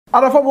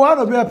Ada for one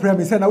of your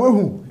premise na we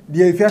hu the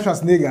Afia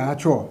Schwarzenegger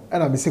atro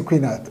and I say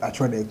queen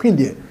atro the queen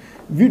there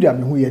video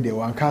me hu ye the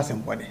one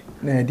cast body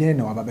na dey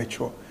na waba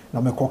betro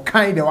na me ko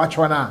kan the watch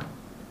na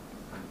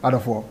ada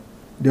for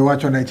the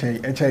watch na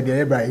eche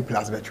the Ebra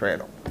plus betro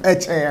no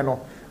eche no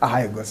a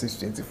high go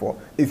 624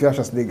 Afia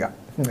Schwarzenegger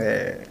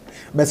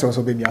best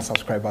also be me a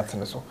subscribe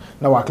button so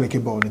now I click the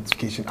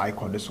notification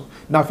icon so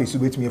now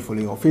Facebook with me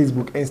following on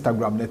Facebook,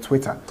 Instagram, and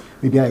Twitter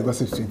maybe I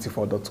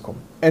gossips24.com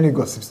and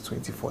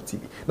gossips24 TV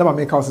now I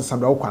make house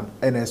Sandra Okwan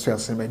and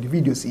the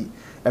video see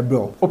a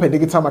bro open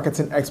digital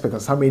marketing expert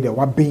as how made the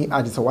what being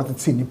added so what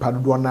it's in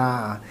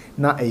na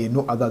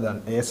no other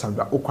than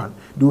Sandra Okwan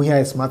do here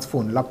a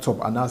smartphone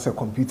laptop and answer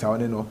computer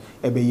on no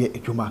ebe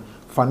ejuma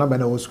for number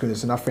na screen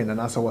so na friend and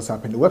answer what's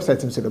happening the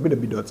website is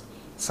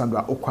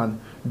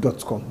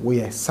www.sandraokwan.com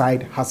where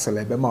side hustle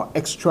a more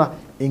extra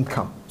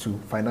income to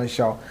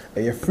financial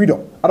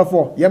freedom. Out of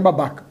all, yemba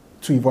back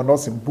to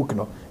Yvonne book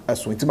no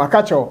as well. To my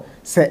catcher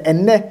say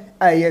enne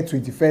a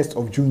 21st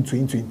of June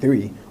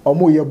 2023 or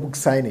more year book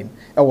signing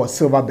was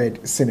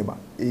Silverbird Cinema.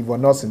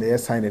 Yvonne the year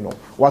signing on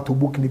what to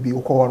book ni be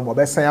alcohol mo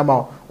be say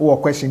ama or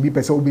question be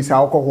person will be say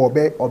alcohol or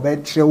be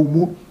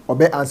mu or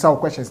be answer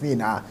questions ni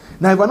na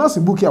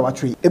Yvonne book here what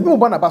tree ebi mo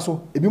ba na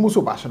baso ebi mo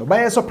so bash no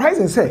but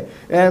surprising say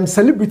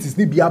celebrities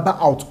ni be aba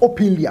out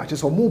openly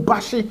just mo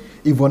bash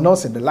Yvonne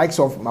the likes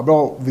of my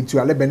bro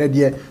Victoria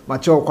Lebenedier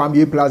Macho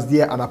Kwame Plus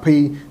there and I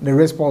pay the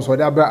response or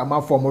that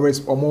amount for more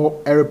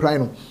reply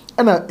no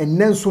and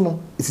then so no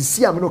is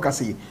see am no ka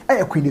say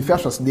Queen Afia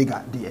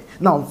Schwarzenegger there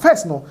now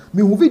first no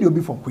me who video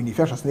be from Queen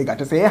Afia Schwarzenegger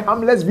just say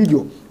harmless video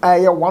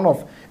one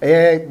of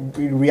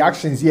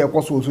reactions here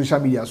across social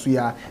media so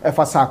ya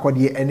efasa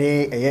akode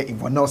ene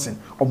Yvonne Nelson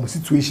or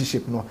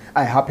situationship no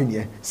I happen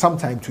here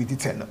sometime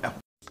 2010 no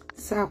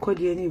sa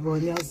akode ene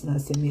Yvonne Nelson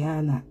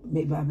asemiana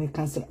me ba me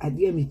ka say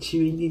ade me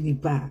chiri ni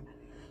nipa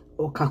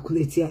o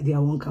calculate ade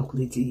won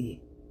calculate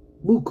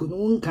book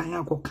no nkan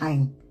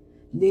akokan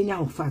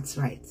nenya facts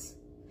right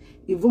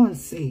Yvonne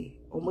say,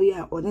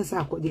 Omoya, honest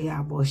akode ya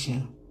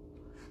abortion.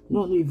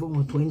 No, Yvonne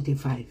was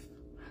 25.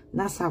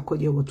 Nasa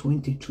akode was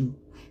 22.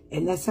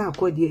 And Nasa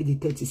akode the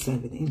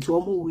 37. Into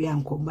Omo we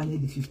am combined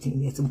the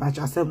 15 years. But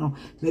I said no,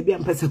 maybe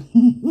I'm person.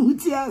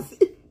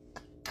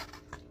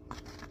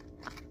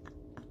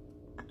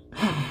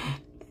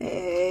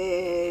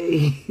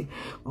 Hey,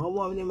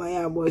 Omo ni my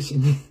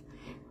abortion.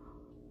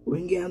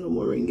 When get no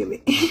more ring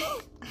me.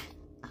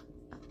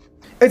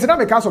 It's not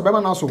because of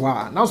Bema now so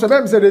now so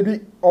them say they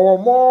be or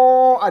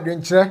more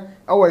adventure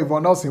our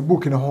Yvonne Nelson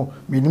book in a home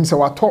meaning say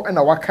what talk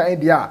and what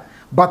kind there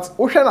but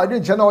ocean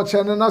adventure now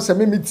channel now say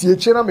me tie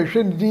channel me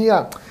hwe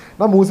dia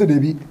na mo say they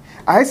be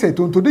I say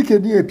to dike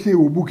dia apie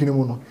o book in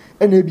mu no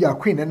and e be a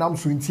queen and am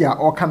so nti a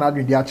all can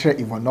adwen dia kire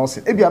Yvonne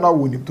Nelson e bia na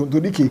wo nim to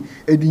dike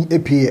edin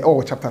apie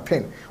or chapter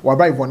 10 wa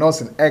ba Yvonne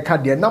Nelson e ka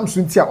dia nam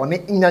so nti a one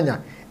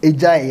nyanya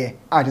ejaye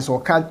a just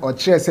or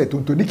kire say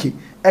to dike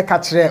eka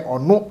kire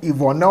ono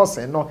Yvonne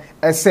Nelson no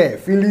say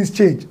feelings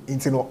change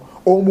into no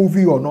all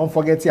movie or non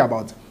forget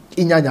about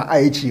inyanya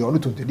IHE or no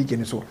tonto dike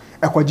ni so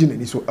ekwaji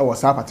nani so e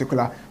was a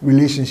particular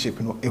relationship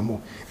no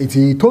emo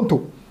enti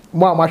tonto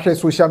mo amahwe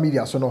social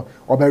media so no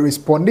obe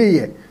respond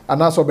here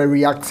and also be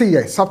react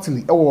here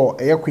subtly or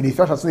Queen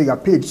Afia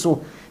Schwarzenegger page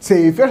so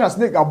say Afia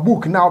Schwarzenegger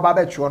book now ba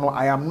betwe no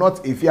I am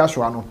not Afia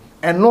Schwa no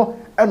eno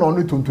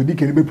no tonto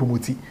dike ni be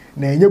promote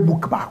na enye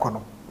book ba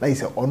no like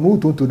say onu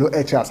tonto no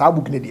as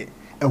book ne de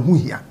ehu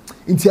hia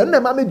nti eno na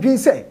ma medwin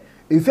say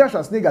Afia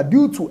Schwarzenegger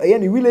due to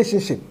any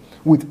relationship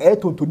with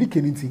tonto dike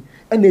nti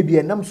and e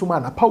be nam so ma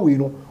na power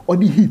no or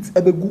the hit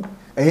ebegu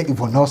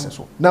Yvonne Nelson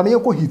so na me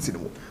ko hit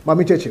no ma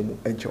me cheche mu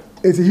encho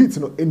enti hit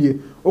no enie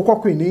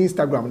okwa Queen ni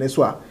Instagram na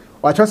so a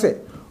wa cho say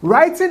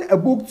writing a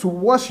book to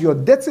wash your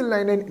dirty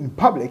linen in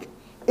public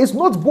is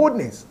not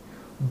boldness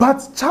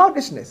but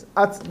childishness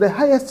at the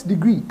highest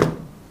degree.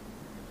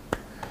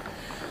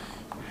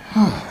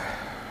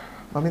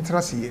 Mami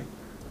trasi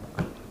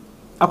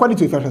according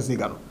to Afia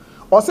Schwarzenegger no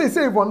or say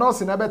Yvonne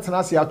Nelson na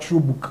betena say a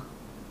true book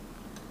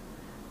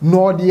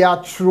no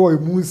dia true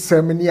emu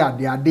sem ni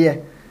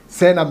ade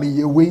say na me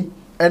ye we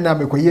and na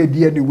me koye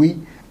die ni we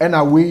and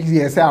na we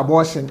ye say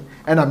abortion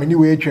and na me ni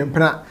we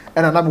twempena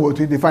and na me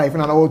 25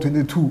 and na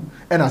 22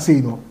 and I say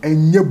no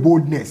enye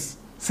boldness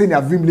say na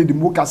vimle de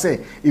moka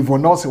say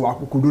Yvonne Nelson wa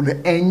kokodo no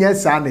enye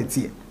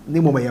sanity ni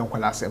mo me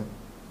yankwala asem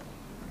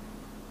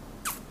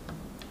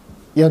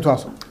yen to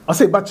aso I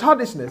say but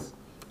childishness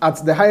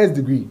at the highest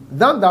degree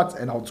than that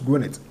and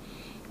outgrown it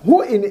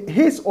who in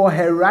his or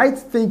her right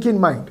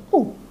thinking mind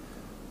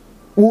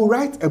will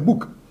write a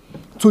book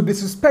to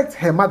disrespect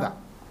her mother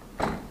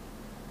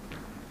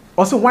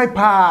also why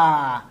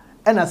pa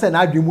and I said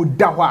na adwemu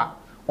da ho a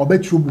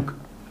obetru book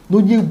no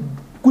ye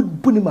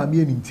good puni mama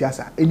eni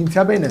ntiasa eni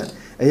ntiaba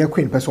na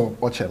queen person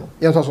or channel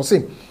yes also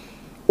say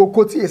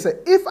okoti say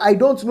if I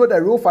don't know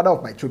the real father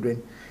of my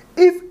children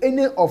if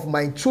any of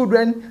my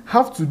children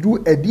have to do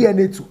a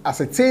DNA to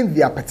ascertain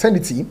their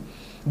paternity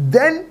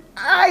then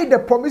I the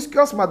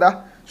promiscuous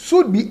mother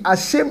should be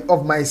ashamed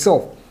of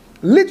myself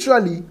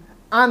literally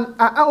and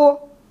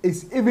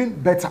is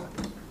even better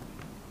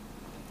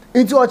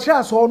Into a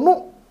chair so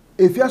no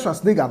Afia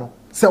Schwarzenegger no.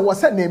 Se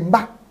was a name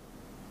back.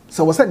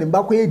 So was sending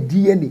back with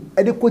DNA,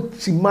 adequate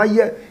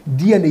Chimaya,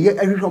 DNA,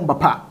 everything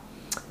papa.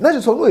 Not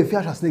just no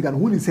Afia Schwarzenegger,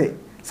 who say,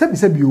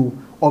 Sebi you,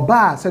 or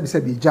bar,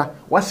 Sebi ja,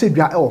 what said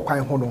ya or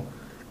quite hono,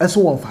 and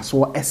so on for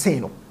so a say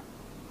no.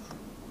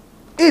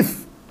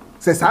 If,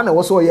 says Anna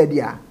was all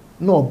idea,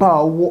 no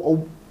bar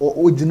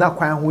or dinner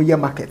quite who your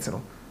market,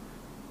 no.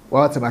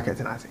 What's a market,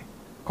 I say?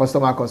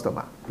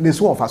 Customer. This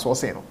one for so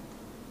say no.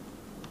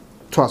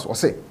 Trust or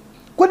say.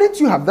 Couldn't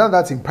you have done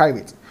that in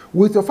private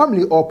with your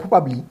family or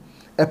probably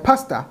a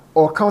pastor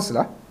or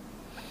counselor,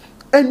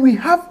 and we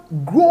have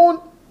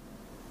grown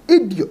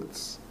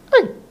idiots.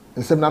 Hey,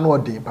 who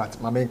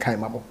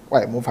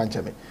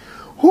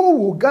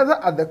will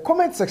gather at the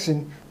comment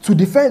section to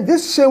defend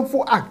this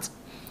shameful act.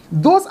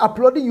 Those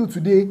applauding you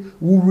today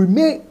will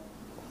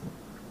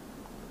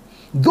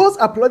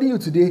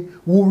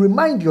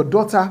remind your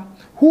daughter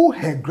who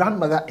her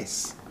grandmother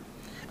is.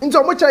 Into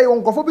how much I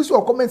want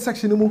to comment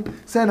section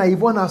saying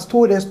Yvonne has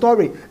told a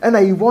story and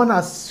Yvonne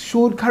has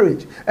showed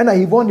courage and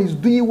Yvonne is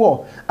doing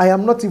well. I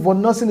am not Yvonne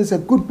Nursing is a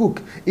good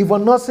book.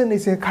 Yvonne Nursing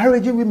is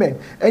encouraging women.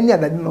 And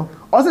yeah, you know.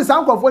 Also,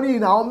 some of you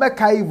now make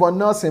Yvonne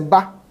Nursing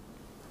ba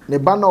ne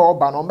ba no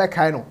ba no make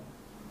no.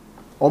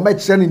 O make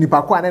share ni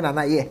pakwa ne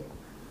na ye.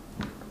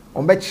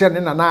 O make share ne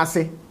na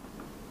ase.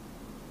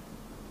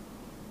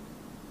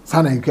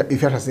 Sana if you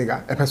have to say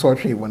a person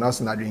tree when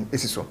else not doing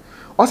is so.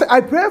 Also,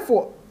 I pray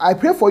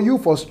for you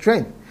for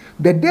strength.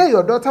 The day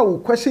your daughter will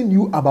question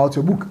you about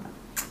your book.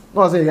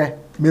 No say yeah,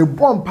 me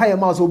bomb pie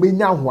mouse obe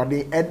nya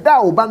hwade. Eda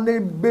oba ne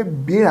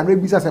be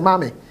and be say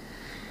mama.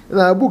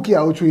 Na book here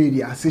o trade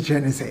dia say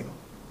chere say.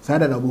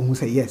 Sada na bo hu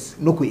say yes,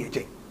 no ko ye.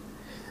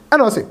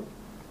 And also,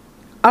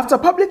 after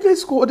publicly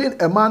scolding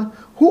a man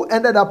who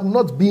ended up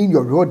not being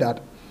your real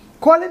dad,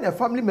 calling a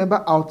family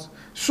member out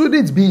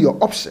shouldn't be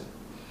your option.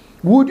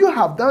 Would you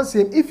have done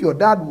same if your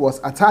dad was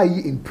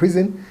Atayi in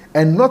prison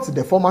and not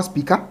the former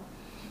speaker?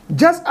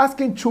 Just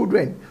asking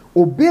children,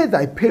 obey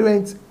thy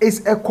parents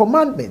is a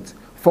commandment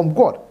from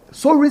God.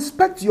 So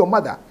respect your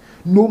mother,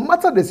 no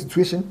matter the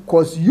situation,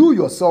 because you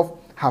yourself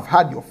have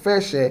had your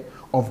fair share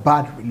of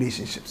bad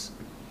relationships.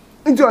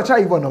 Into your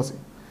child, Yvonne Nelson.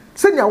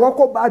 Send your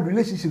walk bad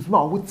relationships,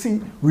 man, would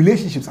see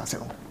relationships as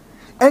well.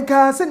 And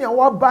can send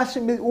your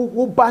bashing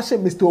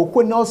Mr.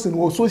 Oko Nelson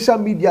or social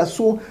media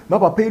so my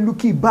papa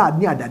looking bad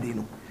near that day.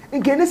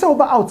 In case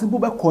over out in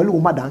Buba call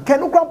you madam, can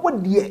no grandpa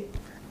dear.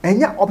 And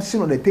your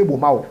option on the table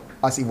mouth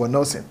as Yvonne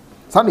Nelson.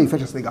 Sunday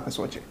fetches nigga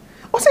pesoche.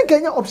 Or say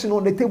Kenya option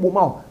on the table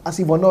mouth as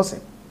Yvonne Nelson.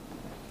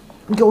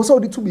 Okay, also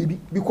the two baby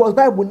because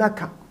Bible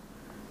naka.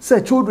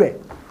 Say children,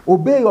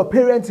 obey your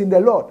parents in the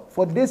Lord,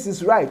 for this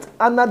is right.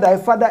 Honor thy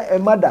father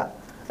and mother.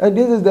 And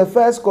this is the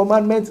first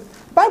commandment.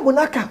 Bible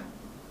naka.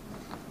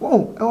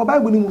 Oh, our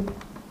Bible ni.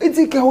 It's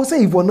okay,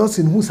 say Yvonne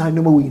Nelson who's our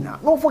number winner.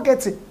 Don't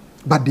forget it.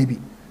 But baby.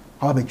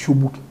 How about your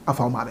book? I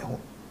found my home.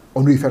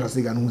 On the first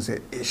thing I say,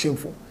 it's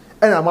shameful.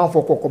 And I'm out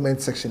for comment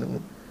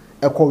section.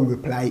 I call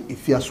reply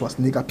if Afia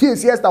Schwarzenegger.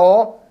 P.S. yes,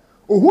 or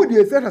who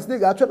the Afia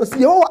Schwarzenegger try to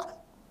see? Oh,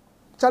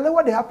 tell them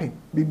what they happen.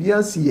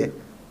 Bibian see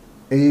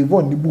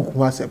Yvonne the book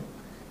was and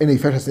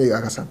Afia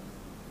Schwarzenegger.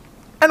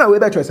 And I will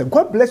better say,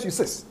 God bless you,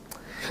 sis.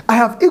 I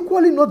have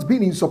equally not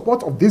been in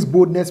support of this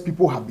boldness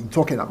people have been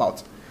talking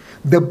about.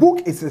 The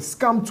book is a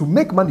scam to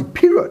make money.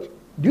 Period.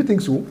 Do you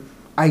think so?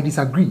 I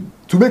disagree.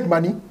 To make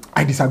money.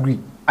 I disagree.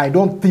 I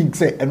don't think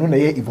say and when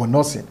Yvonne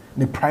Nelson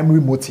the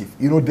primary motive.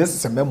 You know, this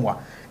is a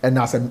memoir, and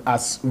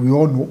as we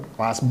all know,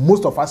 or as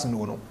most of us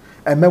know,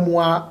 a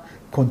memoir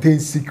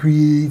contains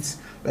secrets,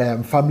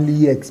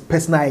 family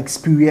personal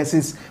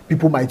experiences.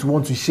 People might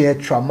want to share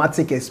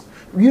traumatic,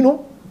 you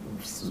know,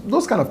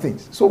 those kind of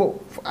things. So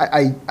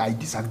I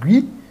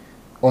disagree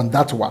on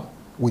that one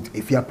with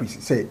Afia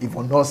Priest. Say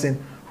Yvonne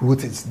Nelson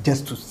wrote it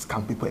just to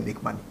scam people and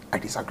make money. I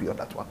disagree on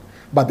that one.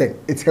 But then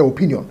it's her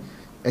opinion.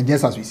 And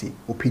just as we say,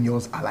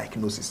 opinions are like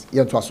gnosis.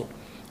 Yeah, to us.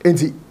 And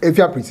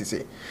Afia Priest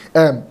say,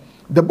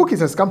 the book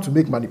is a scam to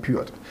make money,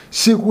 period.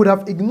 She could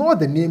have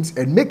ignored the names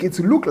and make it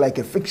look like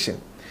a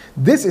fiction.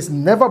 This is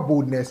never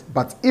boldness,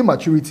 but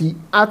immaturity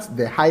at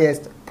the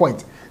highest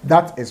point.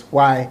 That is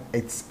why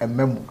it's a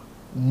memoir,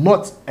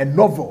 not a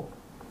novel.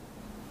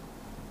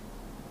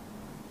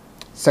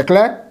 C'est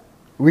clair?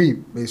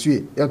 Oui,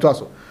 monsieur. Yeah, to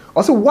us.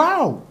 Also,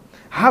 wow,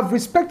 I have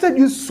respected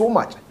you so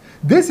much.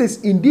 This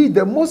is indeed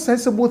the most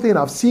sensible thing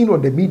I've seen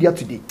on the media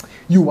today.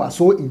 You are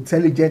so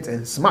intelligent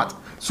and smart.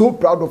 So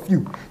proud of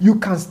you. You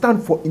can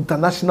stand for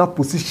international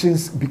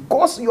positions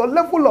because your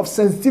level of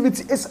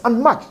sensitivity is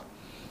unmatched.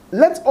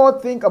 Let's all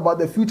think about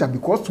the future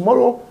because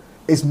tomorrow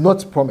is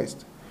not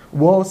promised.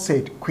 Well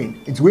said,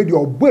 Queen. It's where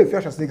your boy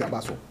Afia Schwarzenegger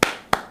baso.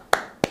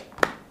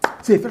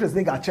 Say Afia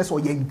Schwarzenegger chess or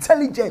you're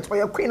intelligent or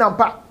you're Queen and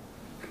pa.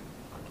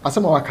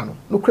 Asama wakano.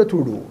 No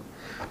credo.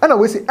 And I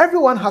will say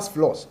everyone has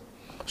flaws.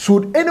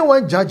 Should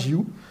anyone judge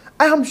you,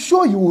 I am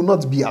sure you will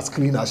not be as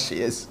clean as she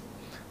is.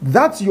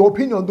 That's your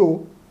opinion,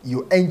 though.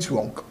 You ain't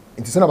wrong.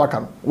 It's not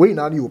about weighing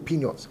out your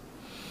opinions.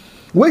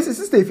 Wait,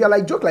 sister, if you're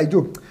like joke,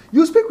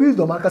 you speak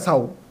wisdom,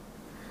 how?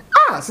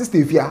 Sister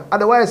Afia,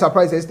 otherwise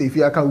surprise Sister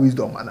Afia can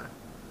wisdom mana.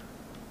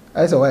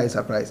 I say why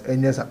surprise?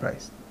 Any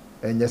surprise.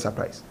 Any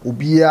surprise.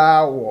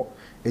 Obia or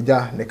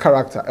eja the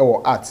character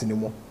or art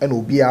anymore. And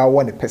obia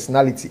want the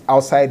personality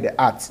outside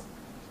the art.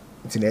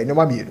 It's in any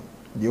mami.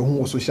 The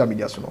whole social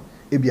media so no.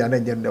 Ebia na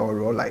nyem the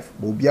real life.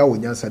 But obia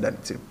will answer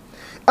that too.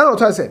 And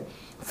what I say,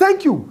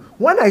 thank you.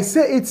 When I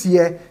say it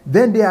here,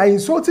 then they are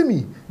insulting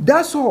me.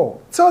 That's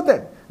all. Tell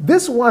them.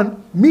 This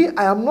one, me,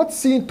 I am not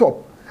seeing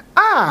top.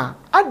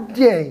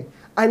 Again,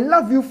 I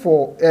love you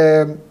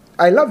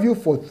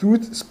for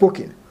truth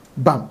spoken.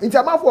 Bam. It's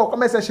a for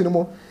comment section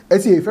more.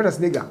 It's a Afia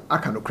Schwarzenegger. I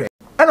cannot cry.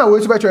 And I will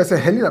to say,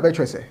 Helena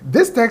Betcher say,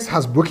 this text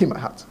has broken my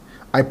heart.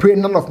 I pray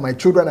none of my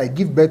children I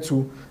give birth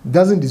to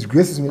doesn't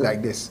disgrace me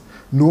like this.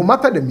 No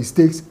matter the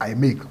mistakes I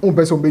make, one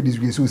person may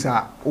disgrace you. Say,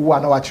 oh,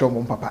 I know what your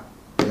mom, papa.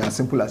 They are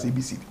simple as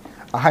ABC.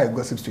 A high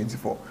gossips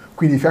 24.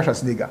 Queen Afia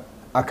Schwarzenegger.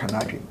 I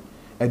cannot dream.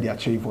 And they are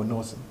cherry for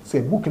Nelson. Say,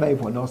 book na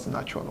for Nelson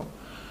actually.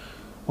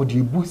 What do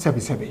you book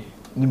 77?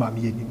 Ni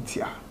mami ye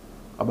nimtia.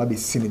 Ababe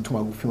sini to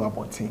magu film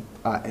abontin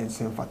and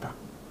same fata.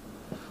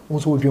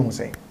 Also what you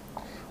say?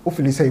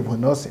 Often say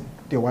Yvonne Nelson,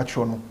 they watch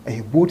on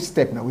a bold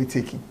step now we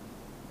taking.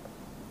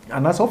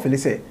 And that's often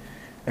say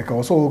I can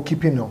also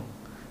keep on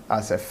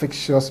as a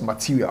fictitious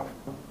material.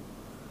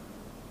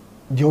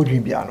 The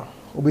dream piano.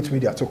 Obit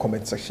media to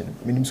comment section.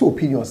 Minimum so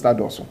opinions that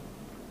also.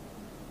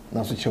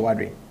 Now so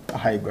chewadre a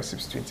high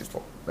gossips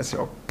 24. Let's see.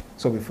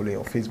 So we follow you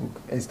on Facebook,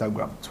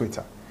 Instagram,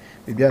 Twitter.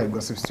 Maybe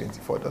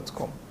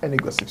gossips24.com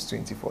and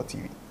gossips24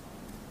 TV.